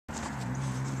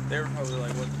They were probably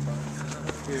like, what the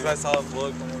fuck? Because I saw him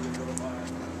look whenever we go to buy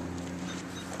it.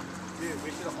 Dude,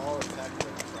 we should have all attacked them.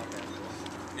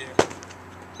 Yeah.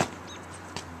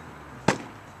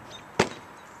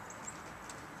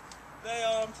 They,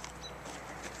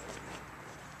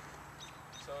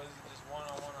 so is it just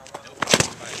one-on-one on that?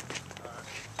 Alright.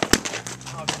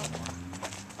 Oh, come on.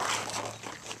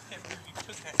 Can't believe you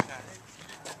took that shot. You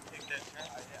didn't take that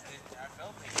shot. I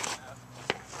felt it.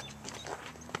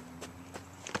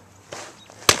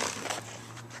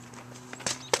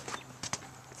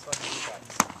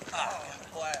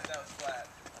 Flat. That was flat.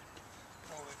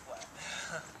 Totally flat.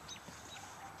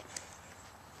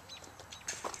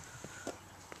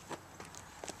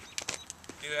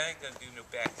 Dude, I ain't gonna do no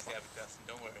backstab, Dustin.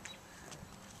 Don't worry.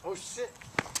 Oh shit!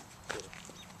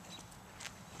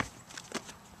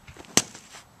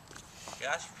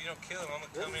 Gosh, if you don't kill him, I'm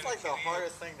gonna come in. This is like the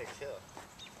hardest thing to kill.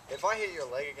 If I hit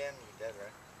your leg again, you're dead,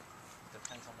 right?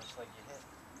 Depends how much leg you hit.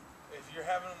 If you're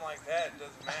having them like that, it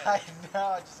doesn't matter. I know,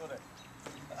 I just wanna...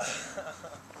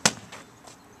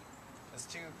 It's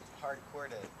too hardcore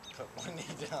to put one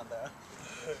knee down though.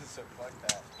 So fuck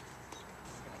that.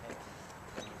 It's gonna hit.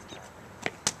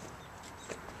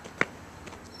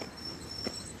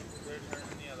 They're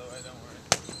turning the other way, don't worry.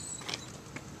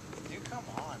 Dude, come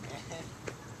on, man.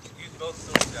 Use both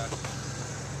swords, Josh.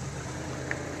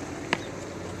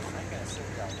 I ain't gonna sit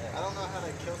down there. I don't know how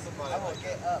to kill somebody. I will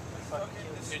get up and fucking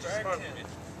kill you. Distract him.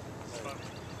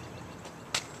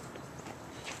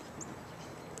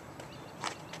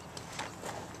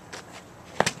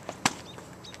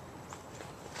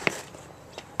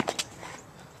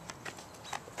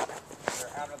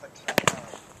 Out of the camera.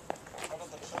 Out of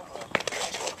the camera.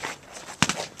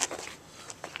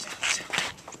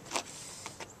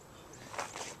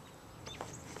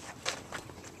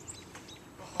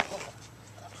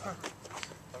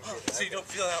 So you don't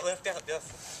feel that left out,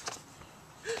 Dustin.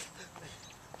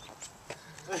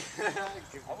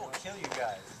 I will kill you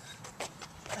guys.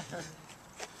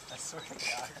 I swear to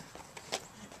God.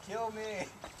 Kill me.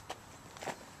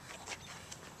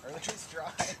 Or at least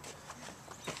try.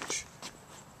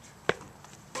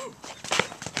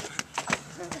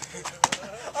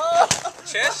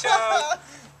 Chest shot.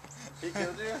 He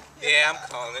killed you? Yeah, I'm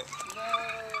calling it. No.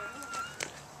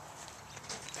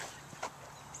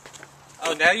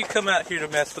 Oh, now you come out here to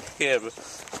mess with the camera.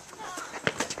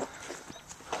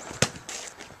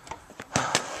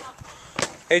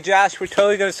 Hey Josh, we're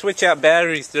totally gonna switch out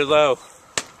batteries. They're low.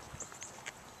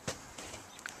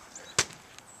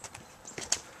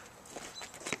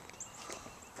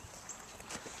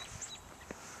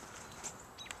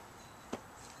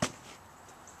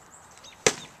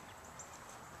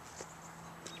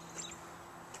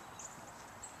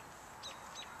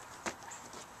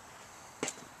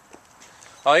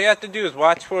 All you have to do is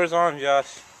watch for his arm,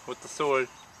 Josh, with the sword.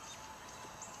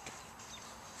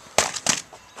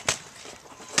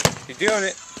 You're doing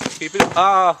it. Keep it.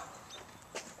 Ah,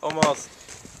 almost.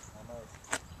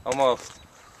 Almost.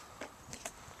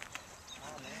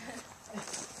 Oh, man.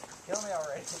 Kill me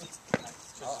already. Just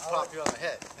pop you on the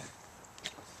head.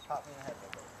 Pop me in the head.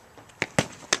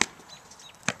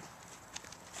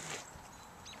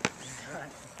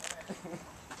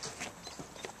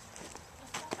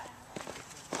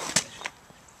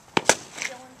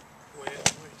 Wait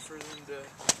for them to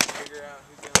figure out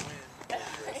who's gonna win.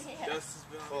 Dustin's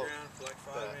been on the ground for like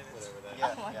 5 minutes. Whatever that is.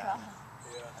 Yeah, Oh my yeah. God.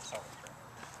 Yeah. I saw it.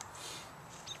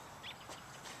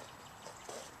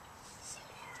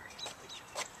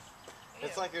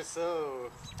 It's like you're so...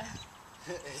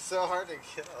 It's so hard to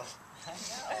kill. I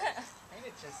know. And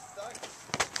it just sucks.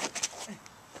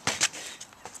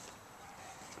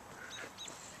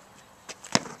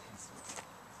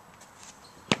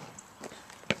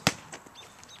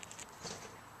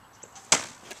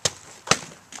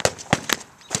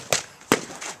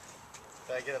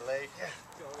 Did I get a leg? Yeah.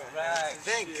 Right.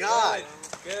 Thank God.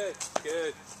 Good,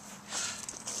 good.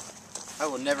 I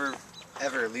will never,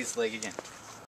 ever lose leg again.